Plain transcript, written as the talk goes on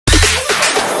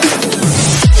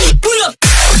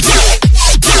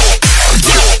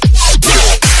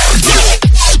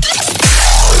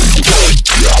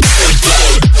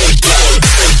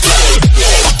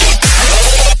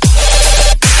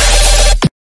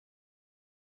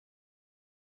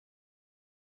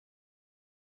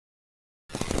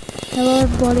Hello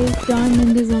everybody,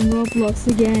 Diamond is on Roblox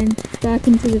again, back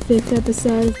into the 5th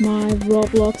episode of my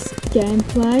Roblox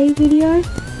gameplay video.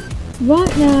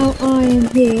 Right now I am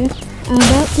here, I'm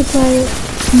about to play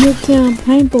NUKETOWN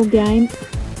Paintball game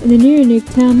in the new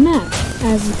NUKETOWN map,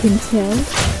 as you can tell,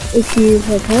 if you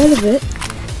have heard of it.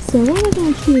 So what am I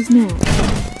going to choose now?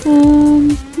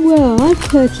 Well, I've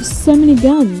purchased so many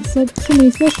guns, like so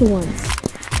many special ones.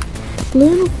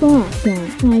 Balloon or fart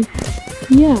gun,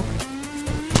 yeah.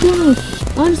 I'm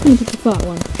just gonna pick the fart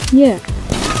one. Yeah.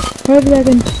 Hopefully I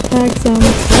can tag some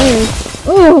players.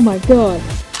 Oh my god.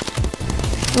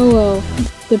 Oh well.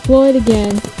 Deployed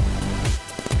again.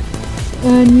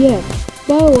 And yeah.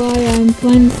 By the way, I'm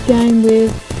playing this game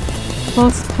with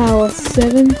Horsepower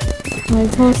 7.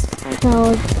 Like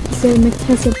Horsepower 7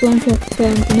 Casablanca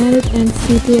Fanatic and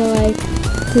CPLA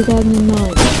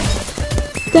 2009.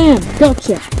 Damn!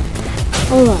 Gotcha!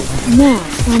 Alright, now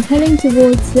I'm heading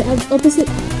towards the opposite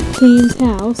team's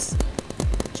house,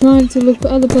 trying to look for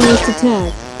other players to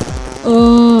tag.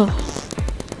 Oh,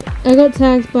 I got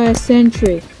tagged by a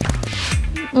sentry.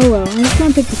 Oh well, I'm just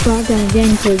gonna pick the fart gun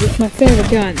again because it's my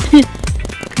favourite gun.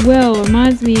 Well,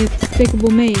 reminds me of Despicable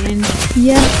Me, and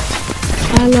yeah,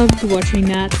 I loved watching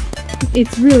that.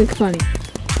 It's really funny.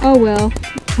 Oh well,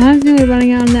 time's nearly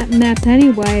running out on that map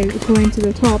anyway, according to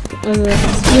the top of the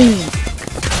screen.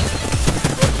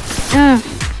 Ah,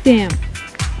 damn.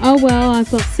 Oh well,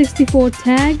 I've got 64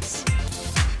 tags.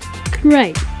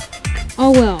 Great.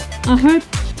 Oh well, I hope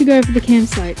to go for the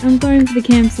campsite. I'm going for the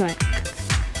campsite.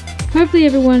 Hopefully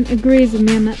everyone agrees with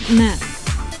me on that map.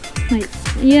 Like,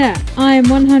 yeah, I am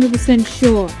 100%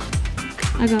 sure.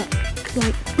 I got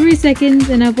like 3 seconds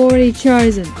and I've already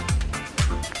chosen.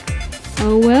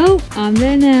 Oh well, I'm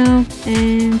there now,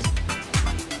 and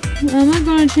am I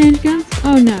gonna change guns?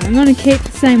 Oh no, I'm gonna keep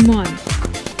the same one.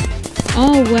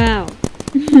 Oh wow.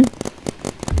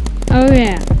 Oh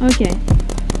yeah, okay.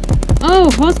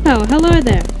 Oh, Horsepower, hello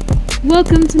there.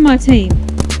 Welcome to my team.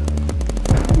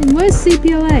 And where's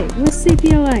CPLA? Where's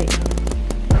CPLA?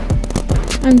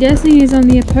 I'm guessing he's on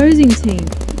the opposing team.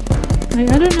 I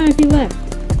don't know if he left.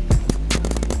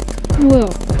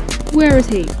 Well, where is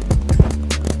he?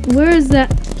 Where is that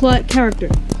character?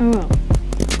 Oh well.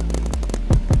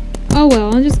 Oh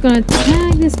well, I'm just gonna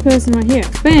tag this person right here.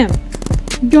 Bam!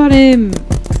 Got him!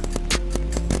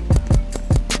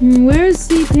 Where's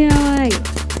CPLA?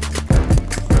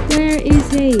 Where is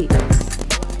he?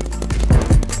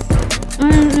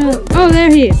 I don't know. Oh, there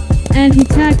he is! And he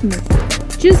tagged me.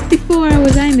 Just before I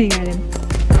was aiming at him.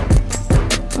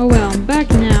 Oh well, I'm back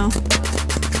now.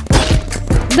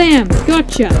 Bam!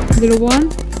 Gotcha, little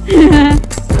one.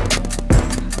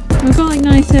 I've got like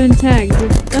 97 tags.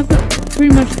 I've got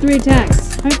pretty much 3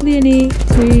 tags. Hopefully I need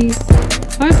 3.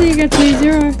 Hopefully I get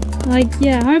 3-0. Like,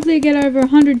 yeah, hopefully I get over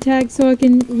 100 tags so I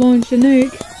can launch a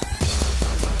nuke.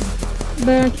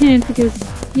 But I can't because,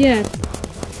 yeah,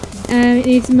 it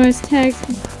needs the most tags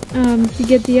to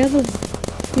get the other,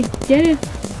 to get it.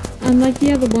 Unlike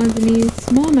the other ones, it needs a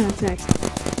small amount of tags.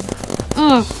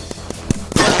 Oh!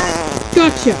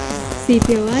 Gotcha!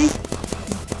 CPLA.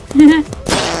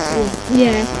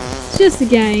 Yeah, it's just a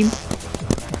game.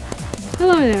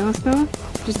 Hello there, Horsepower.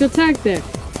 Just got tagged there.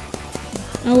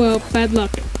 Oh well, bad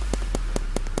luck.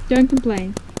 Don't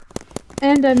complain.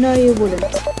 And I know you wouldn't.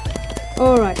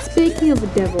 Alright, speaking of the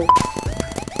devil.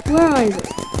 Where is it?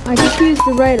 I just used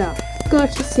the radar.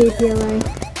 Gotcha, CPLA.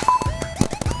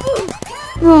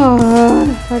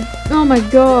 Oh my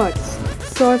god.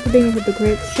 Sorry for being a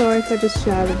hypocrite. Sorry if I just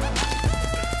shouted.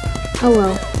 Oh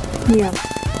well. Yeah.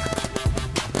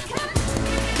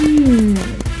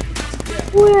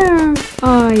 Where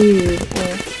are you?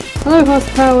 Hello,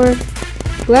 Horsepower.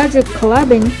 Glad you're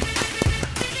collabing.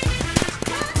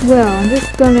 Well, I'm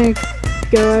just gonna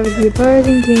go over to the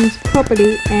opposing team's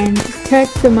property and track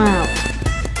them out.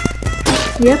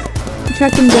 Yep,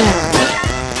 track them down.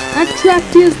 I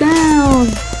tracked you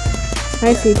down!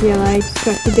 Hi CPLA, just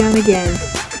tracked you down again.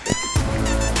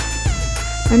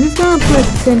 I'm just gonna place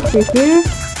a sentry here.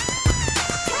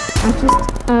 I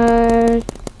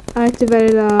just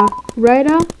activated a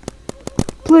radar.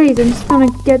 Please, I'm just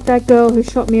gonna get that girl who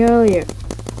shot me earlier.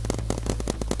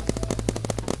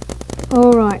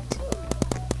 Alright.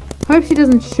 Hope she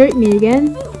doesn't shoot me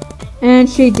again. And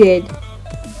she did.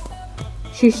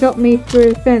 She shot me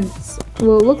through the fence.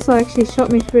 Well, it looks like she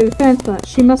shot me through the fence, but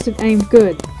she must have aimed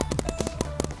good.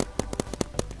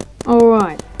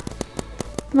 Alright.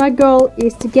 My goal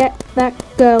is to get that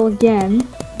girl again.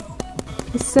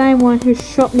 The same one who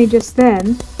shot me just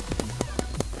then.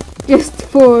 Just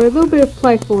for a little bit of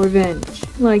playful revenge.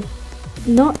 Like,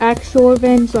 not actual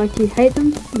revenge like you hate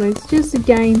them, but it's just a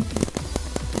game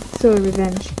sort of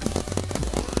revenge.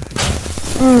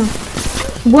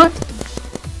 What?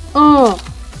 Oh!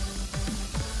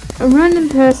 A random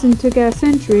person took our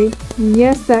sentry, and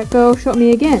yes, that girl shot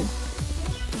me again.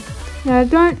 Now, I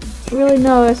don't really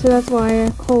know her, so that's why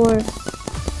I call her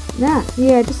that.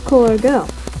 Yeah, just call her a girl.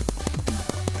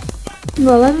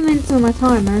 Well, 11 minutes on my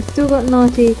timer. I've still got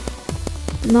 90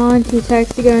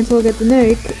 tags to go until I get the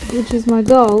nuke, which is my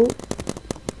goal.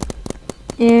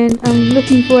 And I'm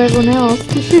looking for everyone else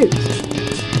to shoot.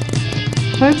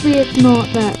 Hopefully it's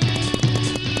not that.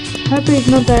 Hopefully it's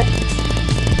not that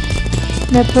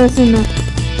person in the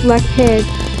black head,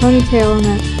 ponytail, and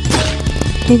that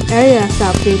pink Adidas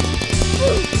outfit.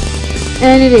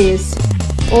 And it is.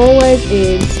 Always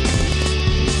is.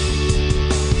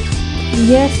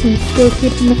 Yes, I'm still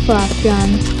keeping the fast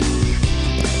gun.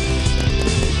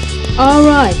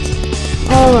 Alright.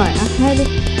 Alright, I had it.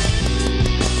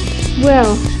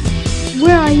 Well,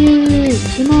 where are you?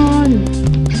 Come on.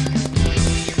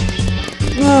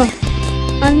 Oh,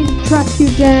 I need to track you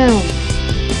down.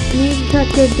 I need to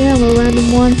track you down, a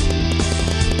random one.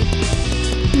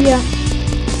 Yeah.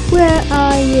 Where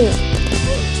are you?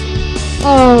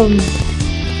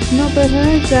 Not better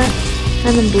as that.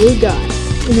 I'm a blue guy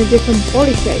in a different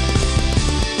body shape.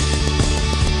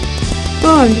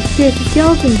 Oh, I'm just choose the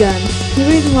skeleton gun. The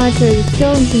reason why I chose the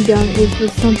skeleton gun is for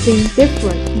something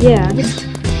different. Yeah,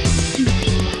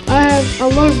 I have a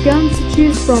lot of guns to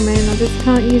choose from and I just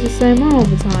can't use the same one all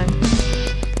the time.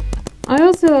 I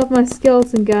also love my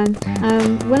skeleton gun.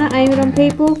 When I aim it on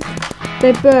people,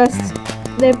 they burst.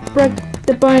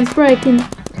 The bones break and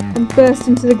burst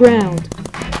into the ground.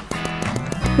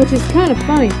 Which is kind of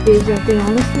funny, to be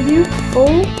honest with you.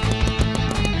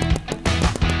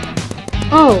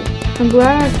 Oh, I'm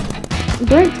glad.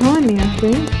 Great timing, I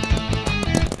think.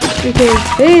 Because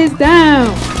he's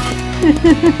down!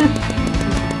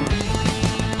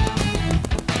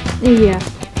 Yeah.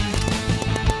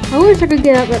 I wish I could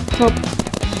get out that top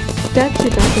statue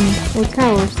back in, or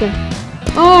tower, so.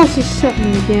 Oh, she shot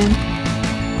me again.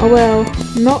 Oh well,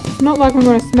 not like I'm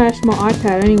gonna smash my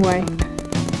iPad anyway.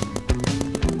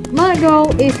 My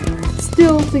goal is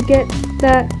still to get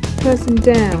that person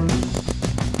down.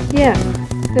 Yeah,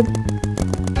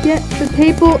 get the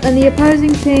people and the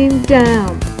opposing team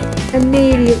down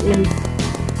immediately,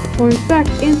 or in fact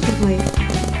instantly.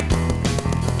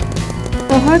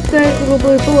 I hope those little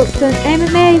blue bullets don't aim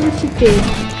at me, which it did.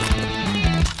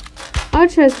 I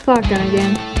chose fart gun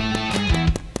again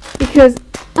because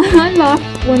I laugh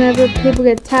whenever people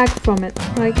get tagged from it,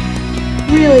 like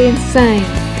really insane,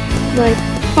 like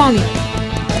funny.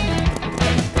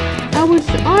 I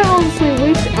honestly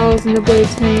wish I was in the blue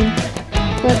team,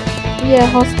 but yeah,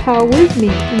 horsepower with me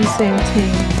in the same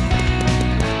team.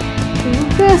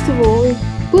 First of all,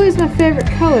 blue is my favourite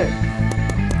colour,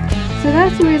 so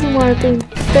that's the reason why I've been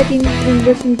begging and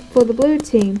wishing for the blue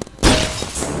team.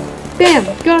 Bam!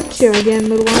 Gotcha again,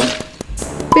 little one.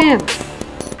 Bam!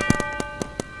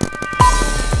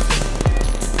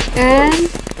 And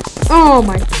oh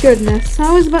my goodness,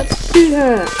 I was about to shoot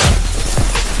her.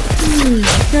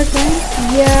 Okay.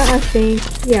 Yeah, I think.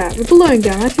 Yeah, the balloon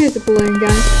gun. I choose the balloon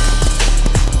gun.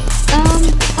 I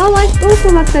also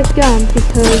like that gun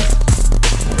because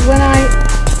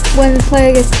when the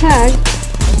player gets tagged,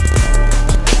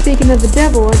 speaking of the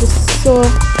devil, I just saw the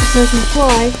person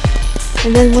fly,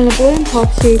 and then when the balloon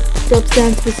pops, she drops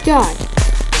down to the sky.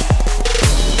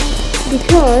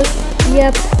 Because,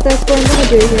 yep, that's what I'm gonna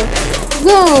do here.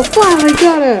 Whoa! Finally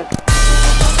got her!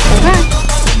 Okay.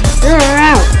 You're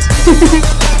out!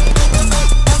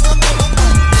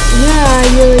 Yeah,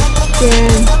 you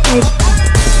again. Like,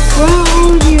 where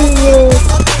are you, little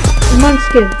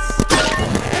munchkins?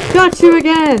 Got you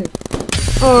again!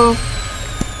 Oh.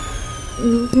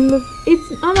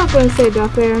 I'm not going to say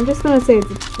Darth Vader, I'm just going to say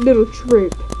it's a little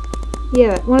troop.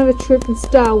 Yeah, one of the troops in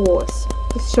Star Wars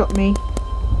just shot me.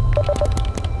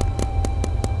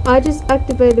 I just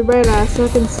activated the radar so I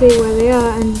can see where they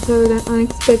are and so they don't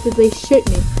unexpectedly shoot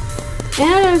me. And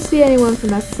I don't see anyone from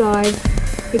that side,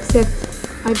 except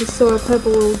I just saw a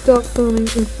purple little dot forming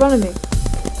in front of me.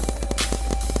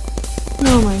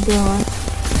 Oh my god.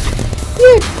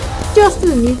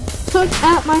 Justin, you took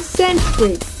out my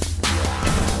sentry!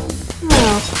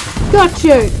 Oh, got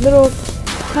you, little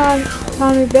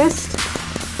tiny best.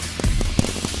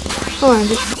 Oh, I'm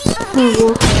just gonna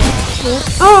walk.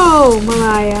 Oh,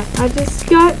 Malaya, I just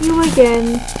got you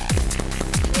again.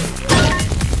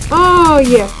 Oh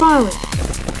yeah, finally.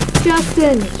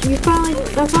 Justin, I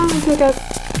finally took out.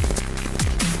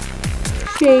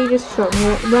 She just shot me,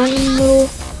 random little.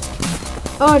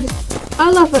 Oh, I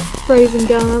love a freezing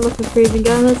gun. I love a freezing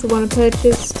gun. That's the one I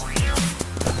purchased.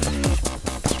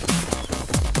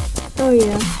 Oh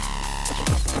yeah.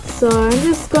 So I'm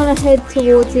just gonna head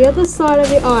towards the other side of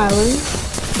the island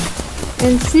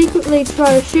and secretly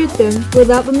try to shoot them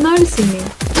without them noticing me.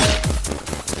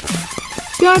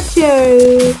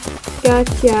 Gotcha!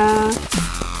 Gotcha.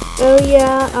 Oh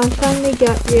yeah, I finally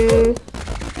got you.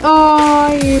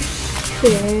 Oh, you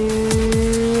shit.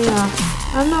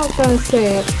 I'm not gonna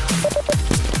say it.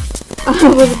 I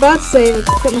was about to say it,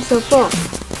 but cut myself off.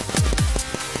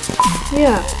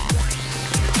 Yeah.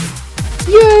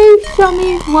 You shot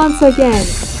me once again.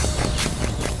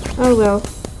 Oh well.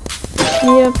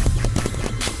 Yep.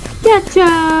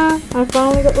 Gotcha! I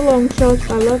finally got the long shots.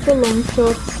 I love the long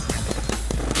shots.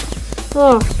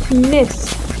 Oh,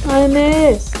 missed. I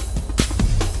missed.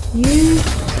 You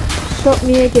shot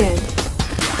me again.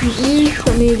 You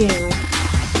shot me again. Like.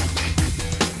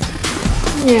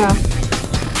 Yeah.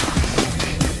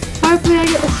 Hopefully I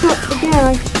get the shot again.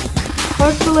 Like,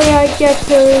 hopefully I get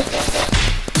to,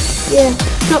 yeah,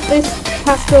 stop this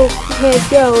pastel haired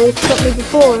girl who shot me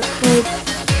before,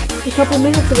 like a couple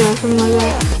minutes ago or something like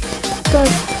that. Don't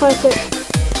place it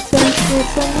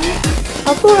somewhere. I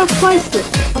thought I placed it.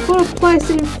 I thought I placed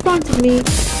it in front of me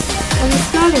on the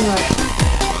starting line.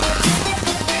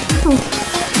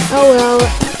 Oh well.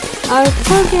 I was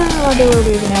probably going to do a little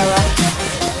bit of an error.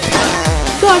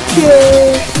 Got you!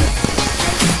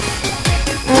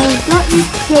 And got you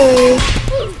too.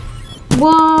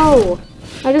 Whoa!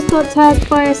 I just got tagged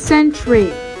by a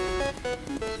sentry.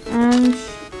 And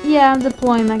yeah, I'm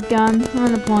deploying that gun.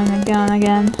 I'm deploying that gun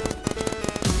again.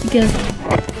 Because,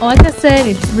 like I said,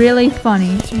 it's really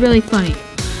funny. It's really funny.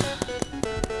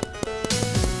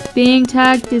 Being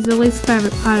tagged is the least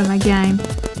favorite part of my game.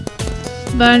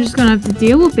 But I'm just gonna have to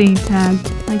deal with being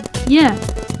tagged. Like, yeah.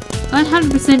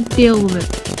 100% deal with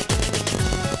it.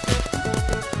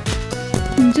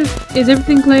 Is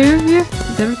everything clear here?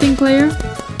 Is everything clear?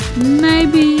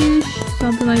 Maybe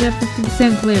something like that,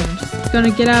 50% clear. I'm just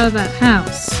gonna get out of that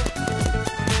house.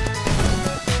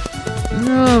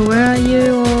 Oh, where are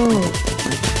you all?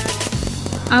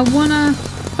 I wanna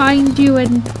find you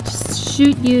and just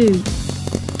shoot you.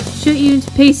 Shoot you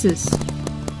into pieces.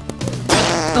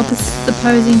 Of the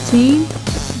opposing team.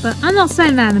 But I'm not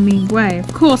saying that in a mean way,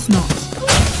 of course not.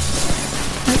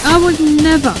 Like, I would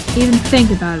never even think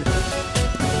about it.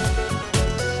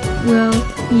 Well,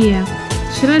 yeah.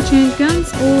 Should I change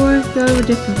guns or go to a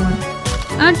different one?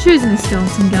 I'm choosing a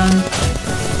skeleton gun.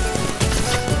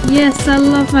 Yes, I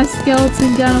love my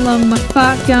skeleton gun along my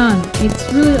fart gun.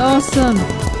 It's really awesome.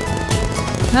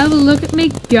 Have a look at me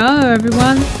go,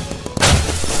 everyone.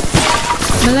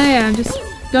 Malaya, I'm just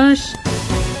gonna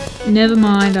never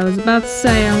mind, I was about to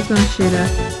say I was gonna shoot her.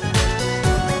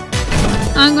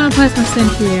 I'm gonna place my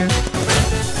sentry here.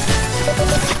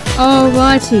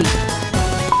 Alrighty.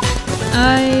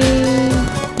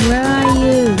 Where are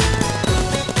you?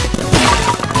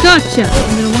 Gotcha,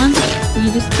 little one. You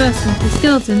just burst off the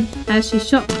skeleton as she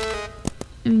shot me.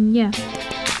 I mean, yeah.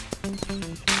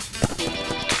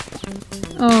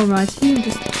 Alrighty,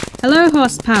 just... Hello,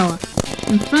 horsepower.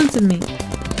 In front of me.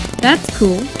 That's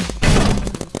cool.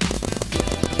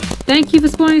 Thank you for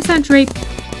spawning a sentry.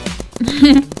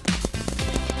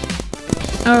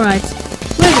 Alright.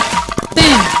 Where's it?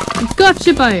 Bam!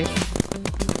 Gotcha both!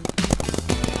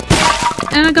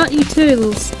 And I got you too,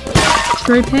 little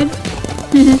troop head.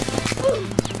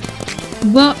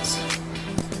 What?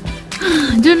 I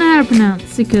don't know how to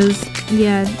pronounce because,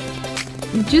 yeah,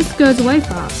 it just goes away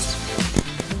fast.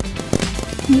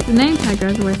 The name tag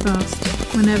goes away fast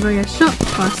whenever I get shot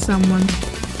by someone.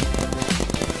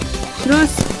 Should I?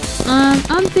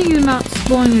 I'm thinking about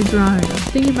spawning a drone.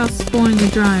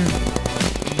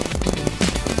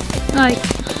 Like,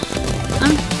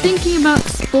 I'm thinking about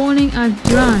spawning a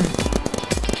drone.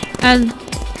 And,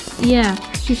 yeah,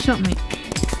 she shot me.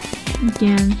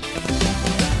 Again.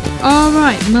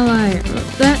 Alright, Malaya.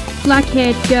 That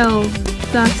black-haired girl,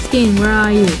 dark skin, where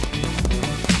are you?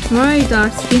 Where are you,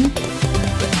 dark skin?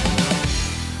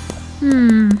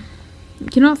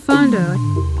 Cannot find her.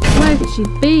 Where could she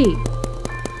be?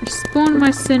 I spawned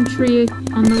my sentry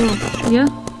on the rock. Yeah?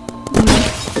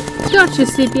 Gotcha,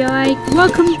 CPI.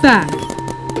 Welcome back.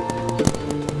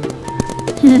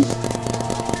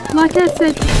 Like I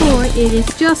said before, it is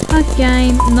just a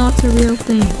game, not a real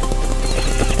thing.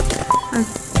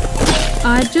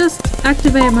 I just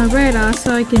activated my radar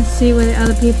so I can see where the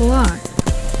other people are.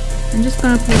 I'm just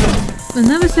gonna put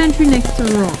another sentry next to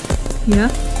the rock. Yeah?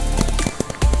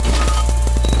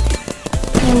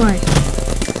 Alright.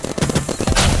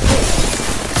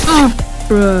 Oh,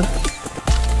 bruh.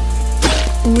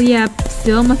 Oh yeah,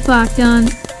 still my flat gun.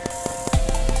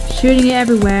 Shooting it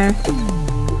everywhere.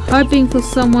 Hoping for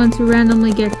someone to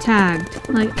randomly get tagged.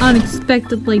 Like,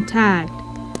 unexpectedly tagged.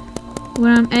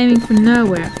 where I'm aiming for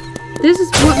nowhere. This is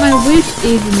what my wish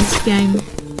is in this game,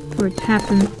 for it to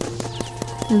happen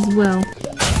as well.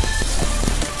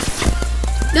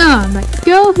 Ah, that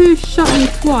girl who shot me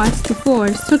twice before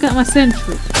just took out my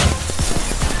sentry.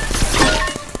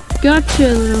 Gotcha,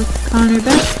 little Connor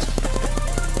best.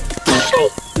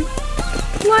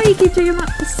 Why do you keep taking out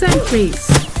the sentries?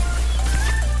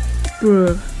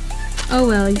 Bruh. Oh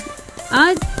well,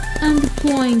 I am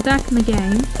deploying back in the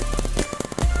game.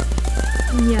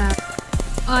 Yeah,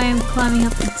 I am climbing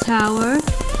up the tower.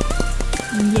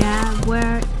 Yeah,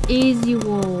 where is you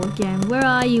all again? Where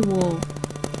are you all?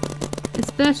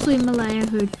 Especially Malaya,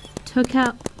 who took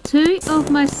out 2 of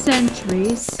my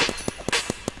sentries.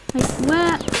 Like,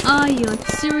 where are you? Like,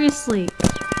 seriously.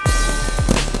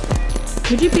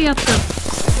 Could you be up the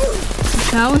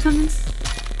tower or something?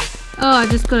 Oh, I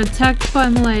just got attacked by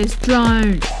Malaya's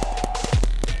drone.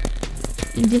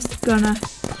 I'm just gonna...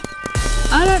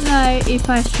 I don't know if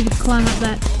I should climb up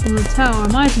that little tower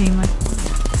on my team. Like,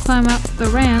 climb up the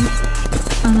ramp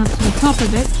and up to the top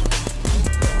of it.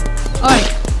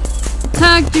 Alright.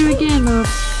 Tagged you again, or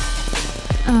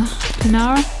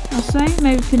Pinara, I'll say,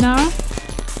 maybe Pinara.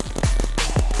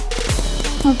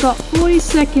 I've got 40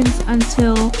 seconds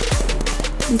until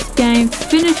this game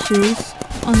finishes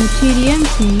on the TDM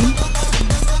team,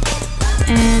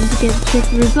 and to get to check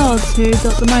the results who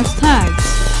got the most tags.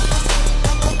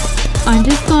 I'm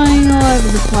just going all over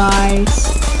the place,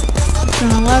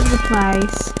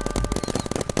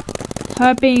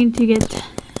 hoping to get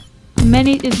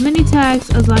as many tags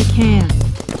as I can,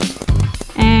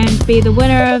 and be the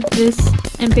winner of this,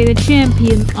 and be the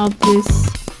champion of this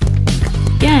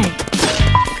game.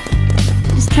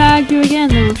 Just tagged you again,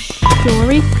 little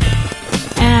Shory,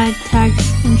 and I tagged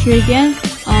Sentry again.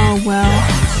 Oh well,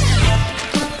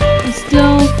 I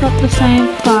still got the same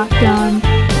fuck going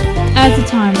as the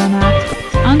time ran out.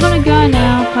 I'm gonna go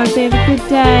now. Hope you have a good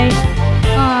day.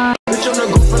 Bye.